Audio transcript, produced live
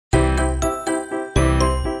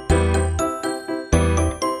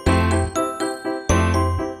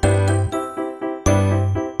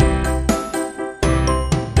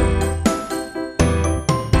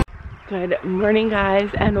Good morning,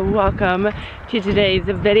 guys, and welcome to today's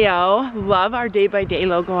video. Love our day by day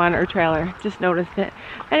logo on our trailer. Just noticed it.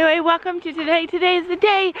 Anyway, welcome to today. Today is the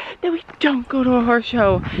day that we don't go to a horse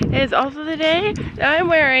show. It is also the day that I'm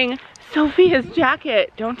wearing Sophia's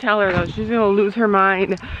jacket. Don't tell her though, she's gonna lose her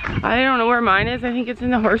mind. I don't know where mine is. I think it's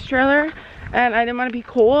in the horse trailer. And I didn't want to be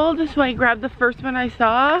cold, so I grabbed the first one I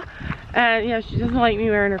saw. And yeah, she doesn't like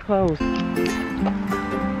me wearing her clothes.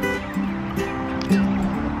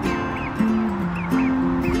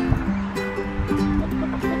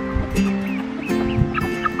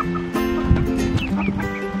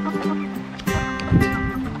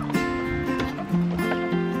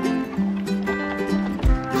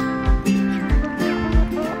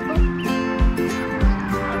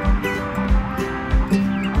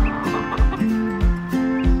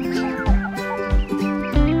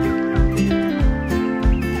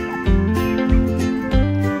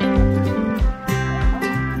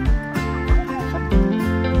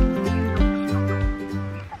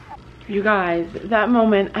 You guys, that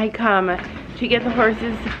moment I come to get the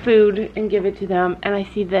horses food and give it to them, and I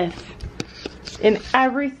see this. In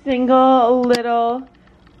every single little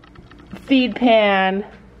feed pan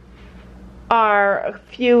are a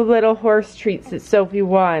few little horse treats that Sophie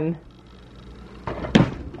won.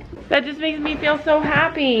 That just makes me feel so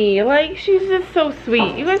happy. Like, she's just so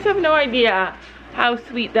sweet. You guys have no idea how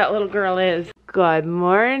sweet that little girl is. Good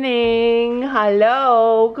morning.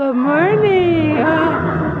 Hello. Good morning.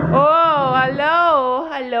 Oh, hello.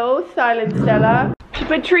 Hello, Silent Stella. She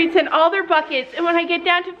put treats in all their buckets, and when I get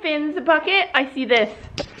down to Finn's bucket, I see this.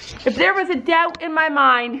 If there was a doubt in my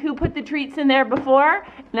mind who put the treats in there before,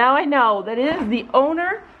 now I know that it is the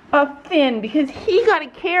owner of Finn, because he got a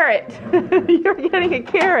carrot. You're getting a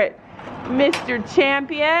carrot, Mr.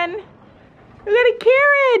 Champion. You got a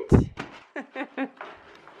carrot.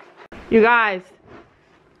 You guys,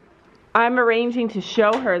 I'm arranging to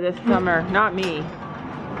show her this summer, not me.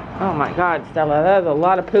 Oh my God, Stella, that is a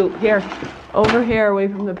lot of poop. Here, over here, away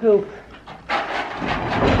from the poop.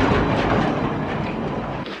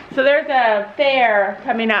 So there's a fair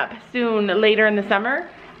coming up soon, later in the summer.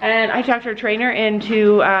 And I talked our trainer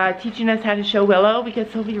into teaching us how to show Willow,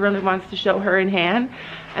 because Sophie really wants to show her in hand.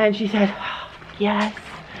 And she said, oh, yes.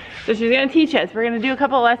 So she's gonna teach us. We're gonna do a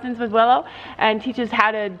couple of lessons with Willow and teach us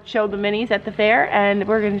how to show the minis at the fair, and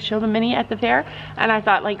we're gonna show the mini at the fair. And I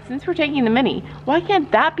thought, like, since we're taking the mini, why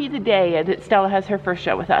can't that be the day that Stella has her first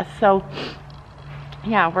show with us? So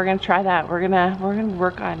yeah, we're gonna try that. We're gonna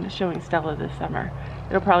work on showing Stella this summer.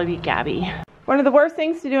 It'll probably be Gabby. One of the worst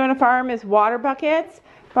things to do on a farm is water buckets,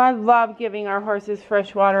 but I love giving our horses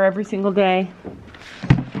fresh water every single day.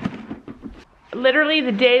 Literally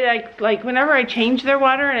the day that, like whenever I change their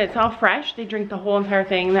water and it's all fresh, they drink the whole entire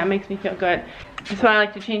thing, and that makes me feel good. That's why I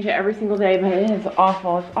like to change it every single day, but it is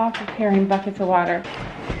awful. It's awful carrying buckets of water.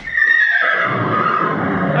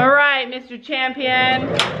 All right, Mr. Champion.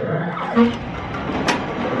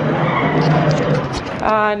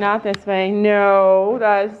 Not this way. No,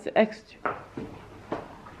 that's extra.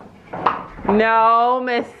 No,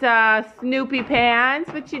 Miss Snoopy Pants,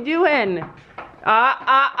 what you doing?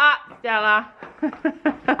 Stella.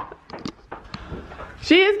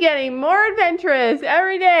 She is getting more adventurous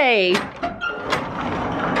every day.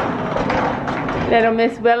 Little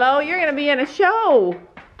Miss Willow, you're gonna be in a show.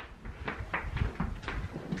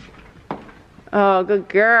 Oh, good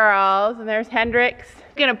girls. And there's Hendrix.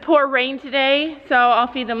 It's gonna pour rain today, so I'll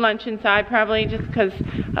feed them lunch inside probably, just because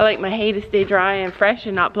I like my hay to stay dry and fresh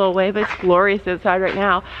and not blow away, but it's glorious outside right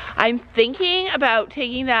now. I'm thinking about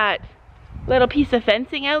taking that little piece of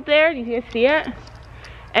fencing out there, do you guys see it?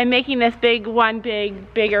 And making this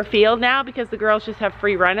bigger field now, because the girls just have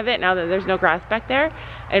free run of it now that there's no grass back there.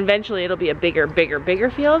 And eventually it'll be a bigger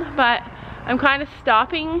field, but I'm kind of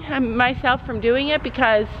stopping myself from doing it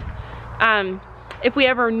because if we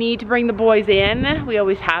ever need to bring the boys in, we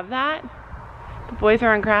always have that. The boys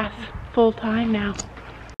are on grass full time now.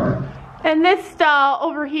 And this stall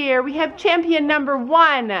over here, we have champion number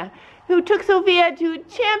 1, who took Sophia to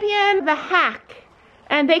champion the hack.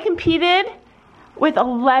 And they competed with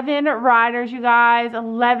 11 riders, you guys,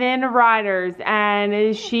 11 riders.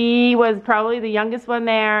 And she was probably the youngest one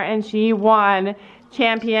there, and she won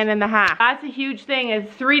champion in the hack. That's a huge thing.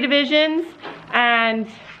 It's 3 divisions, and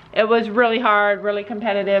it was really hard, really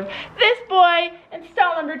competitive. This boy in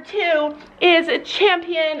stall number 2 is a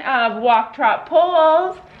champion of walk trot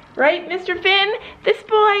poles. Right, Mr. Finn? This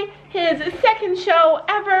boy, his second show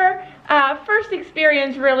ever, first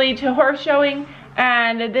experience really to horse showing,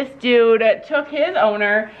 and this dude took his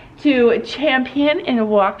owner to champion in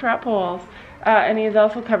walk trot poles. And he's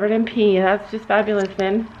also covered in pee. That's just fabulous,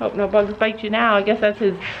 Finn. Hope no bugs bite you now. I guess that's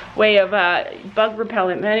his way of bug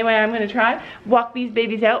repellent. But anyway, I'm going to try walk these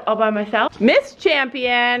babies out all by myself. Miss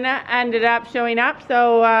Champion ended up showing up,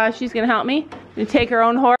 so she's going to help me and take her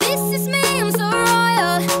own horse. This is me, I'm so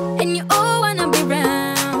royal, and you all want to be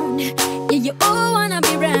round. Yeah, you all want to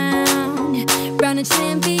be round. Round a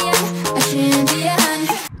champion, a champion.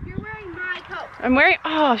 You're wearing my coat. I'm wearing,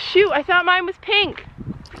 oh shoot, I thought mine was pink.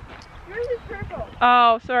 Yours is purple.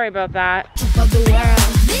 Oh, sorry about that. Of the world.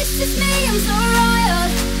 This is me, I'm so royal,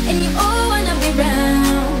 and you all wanna be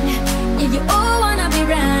round. Yeah, you all wanna be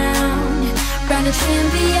round. Round a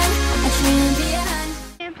champion, a champion.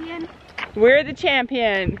 Champion. We're the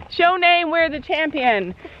champion. Show name, we're the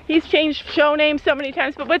champion. He's changed show name so many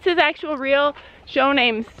times, but what's his actual real show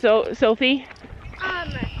name, Sophie?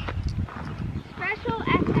 Special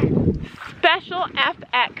FX. Special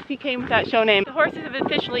FX. He came with that show name. The horses have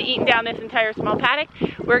officially eaten down this entire small paddock.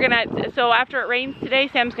 We're gonna, so after it rains today,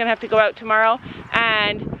 Sam's gonna have to go out tomorrow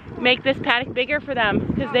and make this paddock bigger for them.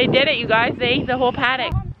 Because they did it, you guys. They ate the whole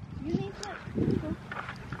paddock. You need to.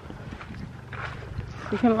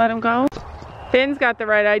 You can let him go. Finn's got the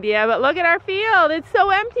right idea, but look at our field. It's so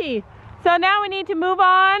empty. So now we need to move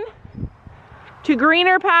on to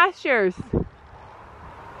greener pastures.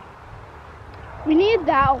 We need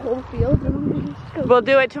that whole field. And just go. We'll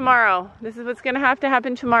do it tomorrow. This is what's gonna have to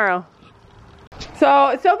happen tomorrow.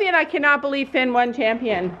 So Sophie and I cannot believe Finn won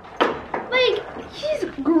champion. Like, he's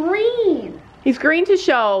green. He's green to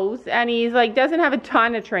shows and he's like doesn't have a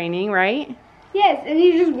ton of training, right? Yes, and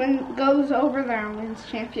he just goes over there and wins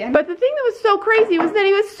champion. But the thing that was so crazy was that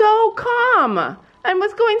he was so calm and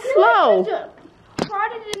was going slow. He just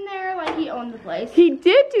trotted in there like he owned the place. He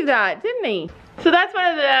did do that, didn't he? So that's one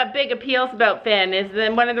of the big appeals about Finn, is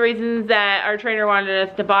that one of the reasons that our trainer wanted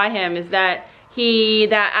us to buy him is that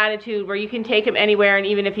that attitude where you can take him anywhere, and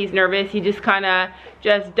even if he's nervous, he just kind of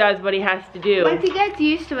just does what he has to do. Once he gets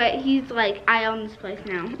used to it, he's like, I own this place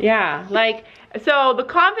now. Yeah, like, so the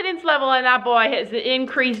confidence level in that boy has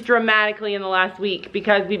increased dramatically in the last week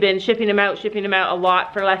because we've been shipping him out a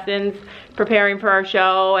lot for lessons, preparing for our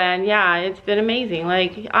show, and yeah, it's been amazing.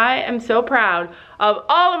 Like, I am so proud of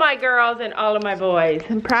all of my girls and all of my boys.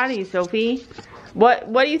 I'm proud of you, Sophie. What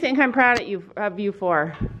do you think I'm proud of you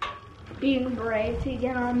for? Being brave to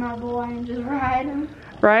get on my boy and just ride him.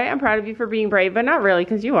 Right? I'm proud of you for being brave, but not really,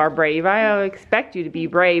 because you are brave. I expect you to be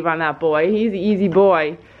brave on that boy. He's an easy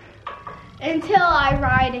boy. Until I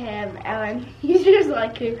ride him, and he's just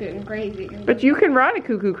like cuckoo and crazy. But you can run a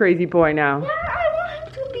cuckoo crazy boy now. Yeah, I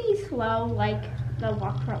want him to be slow like the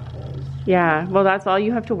walk trot pulls. Yeah, well, that's all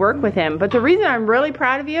you have to work with him. But the reason I'm really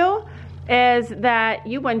proud of you is that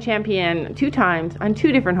you won champion 2 times on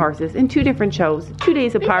 2 different horses in 2 different shows, 2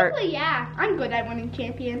 days apart. Basically, yeah, I'm good at winning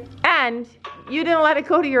champion. And you didn't let it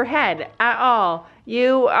go to your head at all.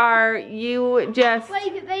 You just...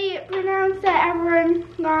 Like, they pronounced that everyone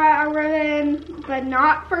got a ribbon, but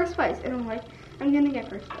not first place. And I'm like, I'm gonna get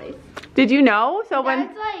first place. Did you know? So when...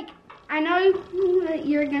 It's like, I know that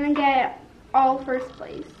you're gonna get all first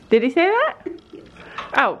place. Did he say that? Yes.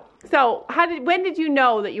 Oh. So when did you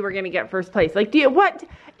know that you were going to get first place? Like,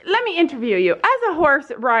 let me interview you. As a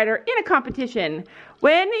horse rider in a competition,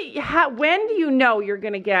 when do you know you're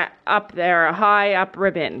going to get up there, a high up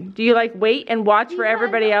ribbon? Do you like wait and watch for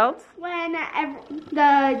everybody else? When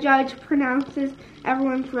the judge pronounces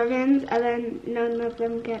everyone's ribbons and then none of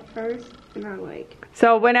them get first, and I'm like...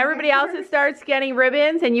 So when everybody else starts getting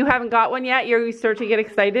ribbons and you haven't got one yet, you start to get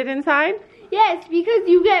excited inside? Yes, because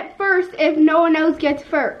you get first if no one else gets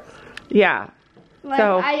first. Yeah. Like,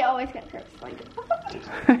 so I always get first. Like,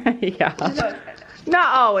 yeah.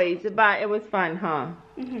 Not always, but it was fun, huh?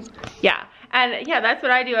 Mm-hmm. Yeah. And yeah, that's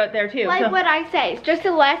what I do out there too. Like so, what I say, it's just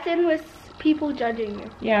a lesson with people judging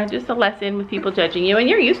you. Yeah, just a lesson with people judging you. And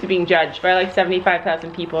you're used to being judged by like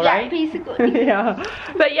 75,000 people, right? Yeah, basically. Yeah.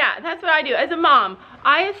 But yeah, that's what I do. As a mom,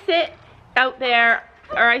 I sit out there,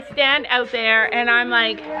 or I stand out there, and I'm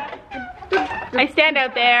like... I stand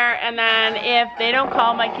out there, and then if they don't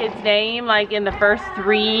call my kid's name, like in the first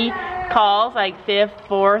 3 calls, like 5th,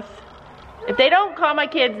 4th, if they don't call my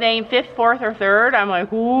kid's name 5th, 4th, or 3rd, I'm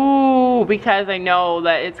like, ooh, because I know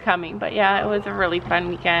that it's coming. But yeah, it was a really fun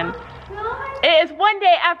weekend. It is one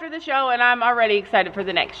day after the show, and I'm already excited for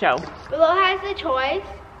the next show. Willow has the choice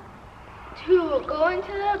to go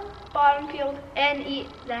into the bottom field and eat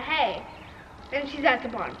the hay. And she's at the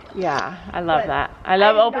bottom field. Yeah, I love that. I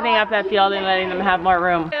love opening up that field and letting them have more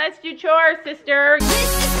room. Okay, let's do chores, sister. This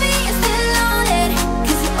is me, I'm still on it,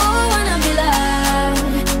 'cause you all wanna be loved.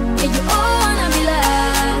 Yeah, you all wanna be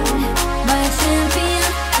loved by a champion,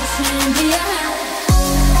 a champion.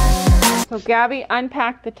 So Gabby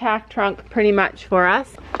unpacked the tack trunk pretty much for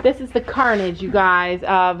us. This is the carnage, you guys,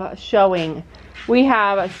 of showing. We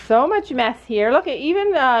have so much mess here. Look at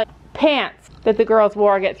even pants that the girls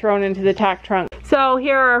wore get thrown into the tack trunk. So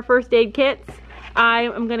here are our first aid kits. I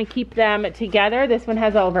am going to keep them together. This one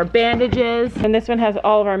has all of our bandages, and this one has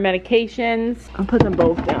all of our medications. I'll put them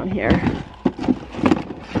both down here.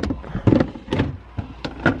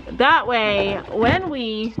 That way, when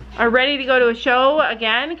we are ready to go to a show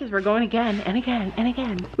again, because we're going again and again and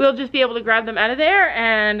again, we'll just be able to grab them out of there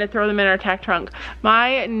and throw them in our tack trunk.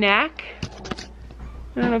 My neck,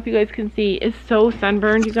 I don't know if you guys can see, is so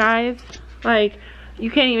sunburned, you guys. Like,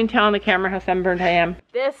 you can't even tell on the camera how sunburned I am.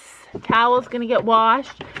 This towel's gonna get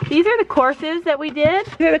washed. These are the courses that we did.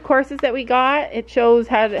 These are the courses that we got. It shows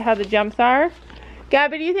how the jumps are.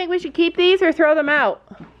 Gabby, do you think we should keep these or throw them out?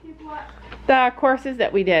 Keep what? The courses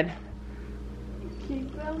that we did.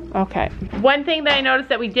 Keep them. Okay. One thing that I noticed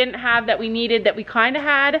that we didn't have that we needed that we kind of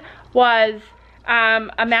had was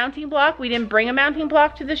a mounting block. We didn't bring a mounting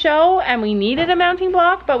block to the show, and we needed a mounting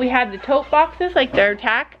block, but we had the tote boxes, like their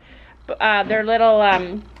tack, their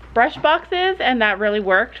little brush boxes, and that really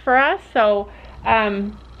worked for us. So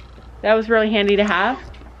that was really handy to have.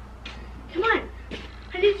 Come on.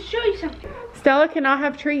 I need to show you something. Stella cannot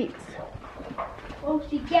have treats. Well,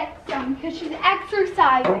 she gets some because she's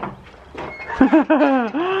exercising.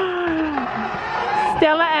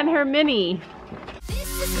 Stella and her mini.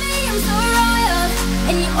 This is me, I'm so royal,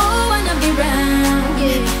 and you all wanna be round.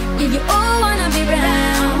 Yeah, you all wanna be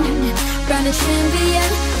round. Round a champion,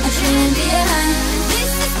 a champion.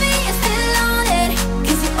 This is me, I'm still on it,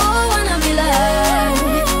 'cause you all wanna be loved.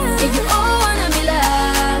 Yeah, you all wanna be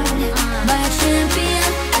loved by a champion,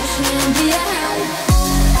 a champion.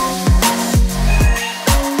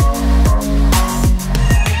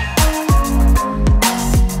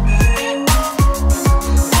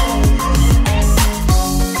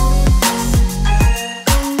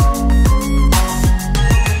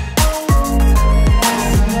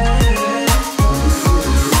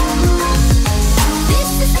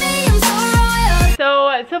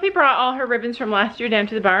 Sophie brought all her ribbons from last year down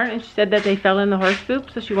to the barn, and she said that they fell in the horse poop,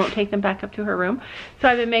 so she won't take them back up to her room. So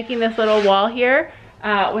I've been making this little wall here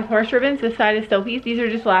with horse ribbons. This side is Sophie's. These are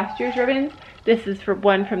just last year's ribbons. This is for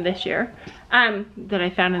one from this year that I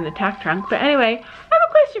found in the tack trunk. But anyway, I have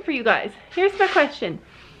a question for you guys. Here's my question.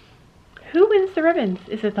 Who wins the ribbons?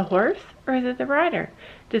 Is it the horse or is it the rider?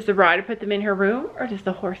 Does the rider put them in her room, or does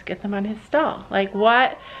the horse get them on his stall? Like,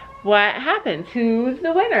 what happens? Who's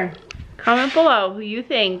the winner? Comment below who you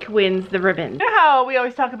think wins the ribbon. You know how we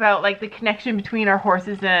always talk about like the connection between our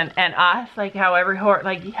horses and us, like how every horse,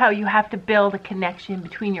 like how you have to build a connection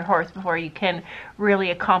between your horse before you can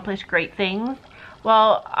really accomplish great things.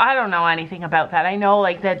 Well, I don't know anything about that. I know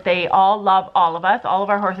like that they all love all of us. All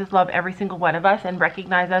of our horses love every single one of us and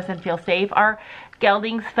recognize us and feel safe. Our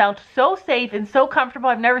geldings felt so safe and so comfortable.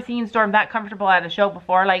 I've never seen Storm that comfortable at a show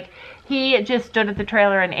before. Like, he just stood at the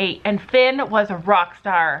trailer and ate. And Finn was a rock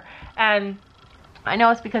star. And I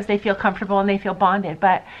know it's because they feel comfortable and they feel bonded,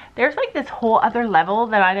 but there's like this whole other level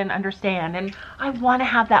that I didn't understand. And I want to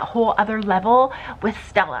have that whole other level with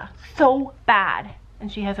Stella so bad.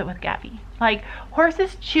 And she has it with Gabby. Like,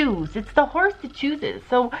 horses choose. It's the horse that chooses.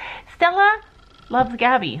 So Stella loves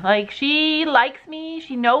Gabby. Like, she likes me,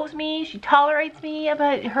 she knows me, she tolerates me,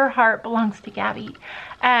 but her heart belongs to Gabby.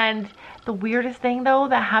 And the weirdest thing though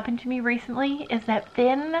that happened to me recently is that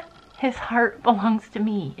Finn, his heart belongs to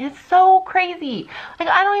me. It's so crazy. Like,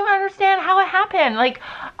 I don't even understand how it happened. Like,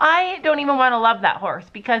 I don't even want to love that horse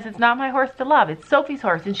because it's not my horse to love. It's Sophie's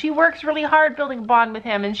horse, and she works really hard building a bond with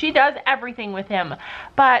him, and she does everything with him.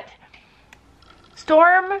 But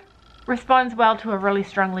Storm responds well to a really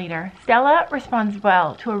strong leader. Stella responds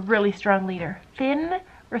well to a really strong leader. Finn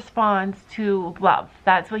responds to love.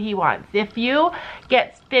 That's what he wants. If you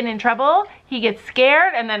get Finn in trouble, he gets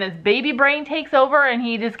scared, and then his baby brain takes over and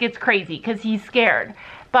he just gets crazy because he's scared.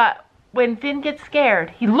 But when Finn gets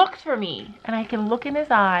scared, he looks for me, and I can look in his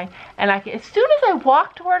eye, and as soon as I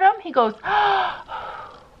walk toward him, he goes,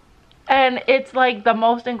 and it's like the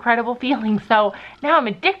most incredible feeling. So now I'm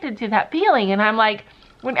addicted to that feeling, and I'm like,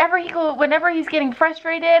 whenever he's getting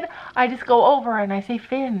frustrated, I just go over and I say,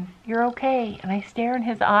 Finn, you're okay. And I stare in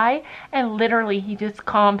his eye, and literally he just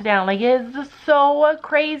calms down. Like, it's just so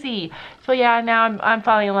crazy. So yeah, now I'm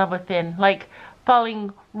falling in love with Finn. Like,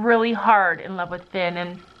 falling really hard in love with Finn.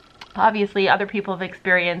 And obviously other people have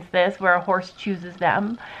experienced this where a horse chooses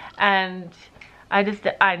them. And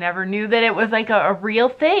I never knew that it was like a real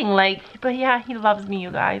thing. Like, but yeah, he loves me,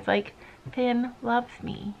 you guys. Like, Finn loves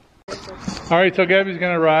me. All right, so Gabby's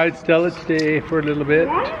gonna ride Stella today for a little bit.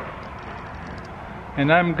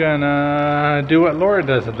 And I'm gonna do what Laura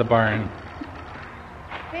does at the barn.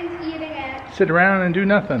 Finn's eating it. Sit around and do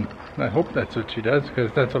nothing. I hope that's what she does,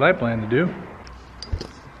 because that's what I plan to do.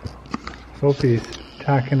 Sophie's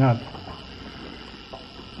tacking up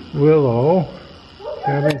Willow.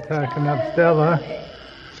 Gabby's tacking up Stella.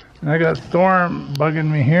 And I got Storm bugging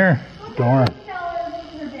me here. Storm.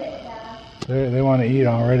 They want to eat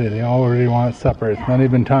already. They already want supper. It's not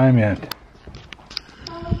even time yet.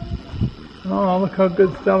 Oh, look how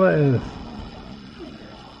good Stella is.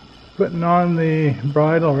 Putting on the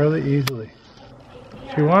bridle really easily.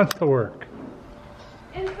 She wants to work.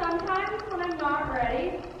 And sometimes when I'm not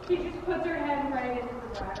ready, she just puts her head right into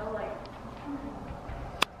the bridle, like.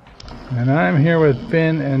 And I'm here with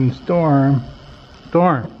Finn and Storm.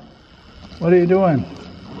 Storm, what are you doing?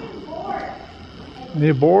 He's bored. Are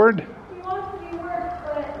you bored? He wants to do work,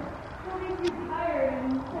 but he'll be too tired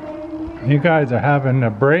and saying. You guys are having a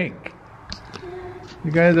break. You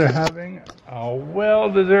guys are having a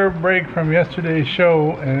well-deserved break from yesterday's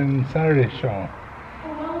show and Saturday's show.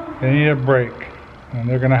 They need a break. And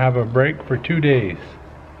they're going to have a break for 2 days.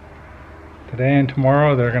 Today and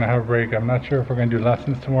tomorrow they're going to have a break. I'm not sure if we're going to do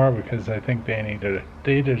lessons tomorrow because I think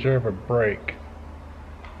they deserve a break.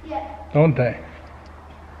 Yeah. Don't they?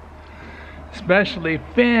 Especially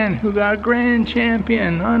Finn, who got grand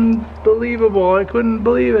champion. Unbelievable. I couldn't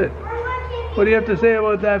believe it. What do you have to say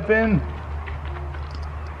about that, Finn?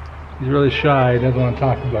 He's really shy. He doesn't want to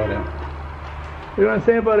talk about it. What do you want to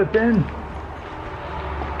say about it, Finn?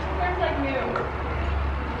 Like new.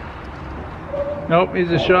 Nope, he's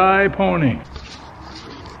a shy pony.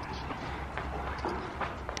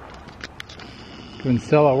 Doing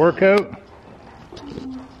Stella a workout.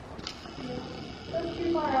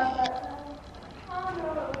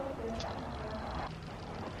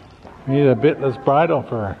 We need a bitless bridle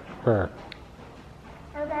for her.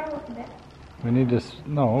 We need to,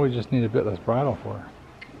 no, we just need a bitless bridle for her.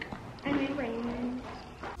 I need Raymond.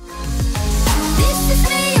 This is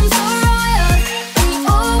me, I'm so royal, and you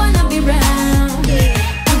all wanna be round.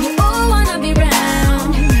 And you all wanna be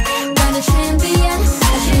round. Got a champion,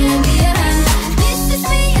 a champion. This is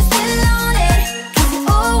me, I'm still on it, 'cause you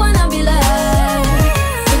all wanna be loved.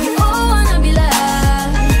 And you all wanna be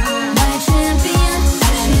loved. My champion,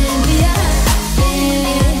 a champion. Yeah.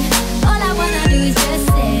 All I wanna do is just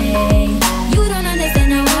say, you don't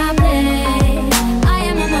understand how I play. I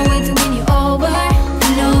am on my way to win you over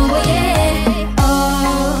and over, yeah.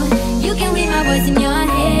 Oh, you can read my voice in your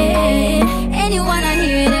head, and you wanna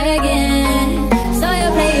hear it again. So you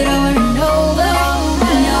play it over and over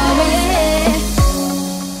and over, yeah.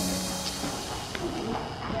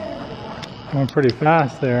 Going pretty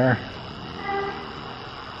fast there.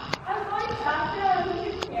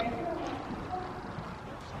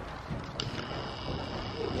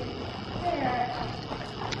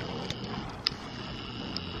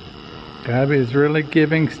 Gabby is really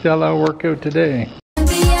giving Stella a workout today.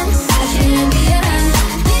 Champion, a champion.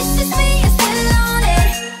 This is me, I'm still on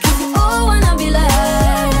it, 'cause you all wanna be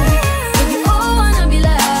loved. And you all wanna be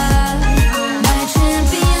loved. My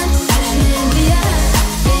champion, a champion.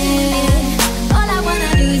 Yeah. All I wanna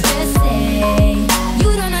do is just say, you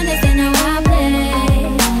don't understand how I play.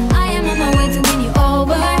 I am on my way to win you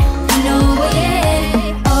over and over,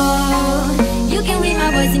 yeah. Oh, you can read my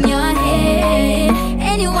voice in your head,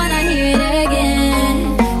 and you wanna hear it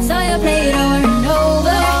again. So you play it over and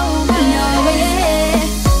over and over, yeah.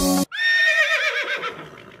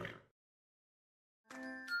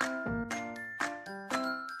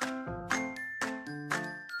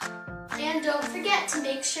 And don't forget to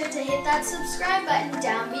make sure to hit that subscribe button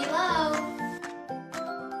down below.